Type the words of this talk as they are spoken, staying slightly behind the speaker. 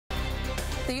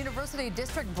The University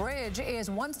District Bridge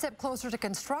is one step closer to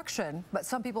construction, but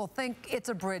some people think it's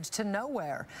a bridge to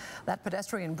nowhere. That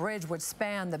pedestrian bridge would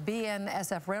span the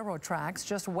BNSF railroad tracks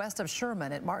just west of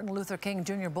Sherman at Martin Luther King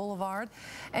Jr. Boulevard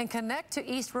and connect to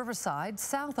East Riverside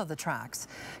south of the tracks.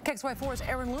 KXLY4's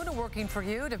Aaron Luna working for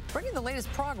you to bring you the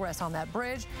latest progress on that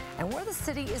bridge and where the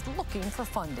city is looking for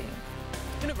funding.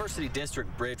 University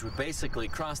District Bridge would basically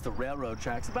cross the railroad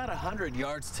tracks about 100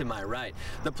 yards to my right.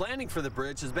 The planning for the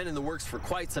bridge has been in the works for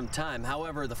quite some time.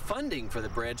 However, the funding for the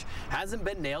bridge hasn't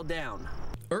been nailed down.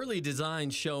 Early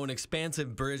designs show an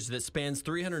expansive bridge that spans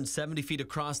 370 feet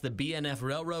across the BNF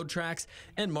railroad tracks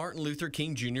and Martin Luther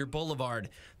King Jr. Boulevard.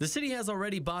 The city has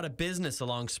already bought a business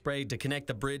along Sprague to connect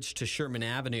the bridge to Sherman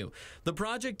Avenue. The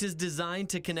project is designed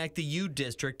to connect the U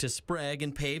District to Sprague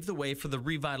and pave the way for the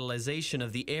revitalization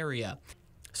of the area.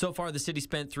 So far, the city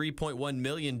spent $3.1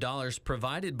 million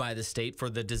provided by the state for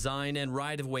the design and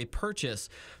right-of-way purchase.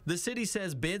 The city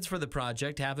says bids for the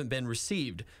project haven't been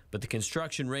received, but the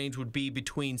construction range would be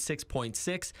between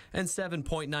 $6.6 and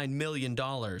 $7.9 million.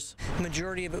 The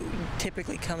majority of it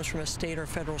typically comes from a state or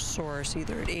federal source,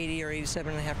 either at 80 or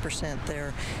 87.5%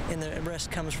 there, and the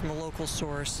rest comes from a local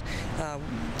source.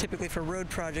 Typically for road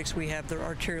projects, we have the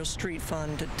arterial street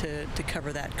fund to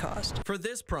cover that cost. For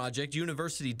this project,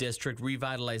 University District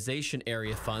Revitalization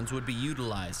Area funds would be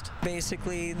utilized.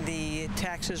 Basically, the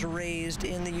taxes raised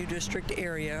in the U District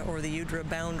area or the UDRA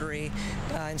boundary,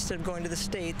 instead of going to the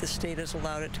state has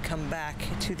allowed it to come back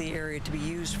to the area to be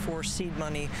used for seed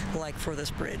money like for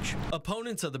this bridge.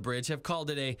 Opponents of the bridge have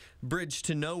called it a bridge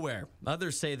to nowhere.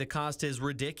 Others say the cost is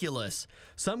ridiculous.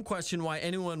 Some question why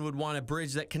anyone would want a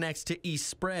bridge that connects to East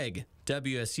Sprague.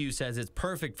 WSU says it's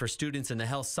perfect for students in the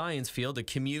health science field to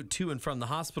commute to and from the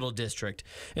hospital district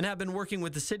and have been working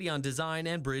with the city on design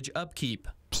and bridge upkeep.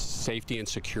 Safety and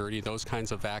security, those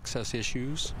kinds of access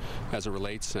issues as it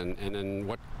relates, and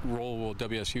what role will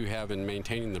WSU have in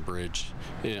maintaining the bridge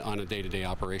on a day-to-day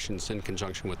operations in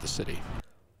conjunction with the city.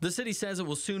 The city says it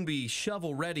will soon be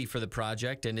shovel-ready for the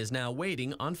project and is now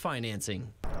waiting on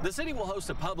financing. The city will host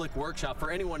a public workshop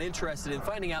for anyone interested in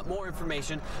finding out more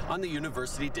information on the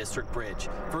University District Bridge.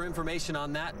 For information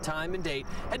on that time and date,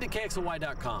 head to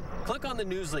KXLY.com. Click on the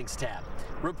News Links tab.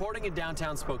 Reporting in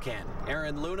downtown Spokane,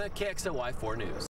 Aaron Luna, KXLY4 News.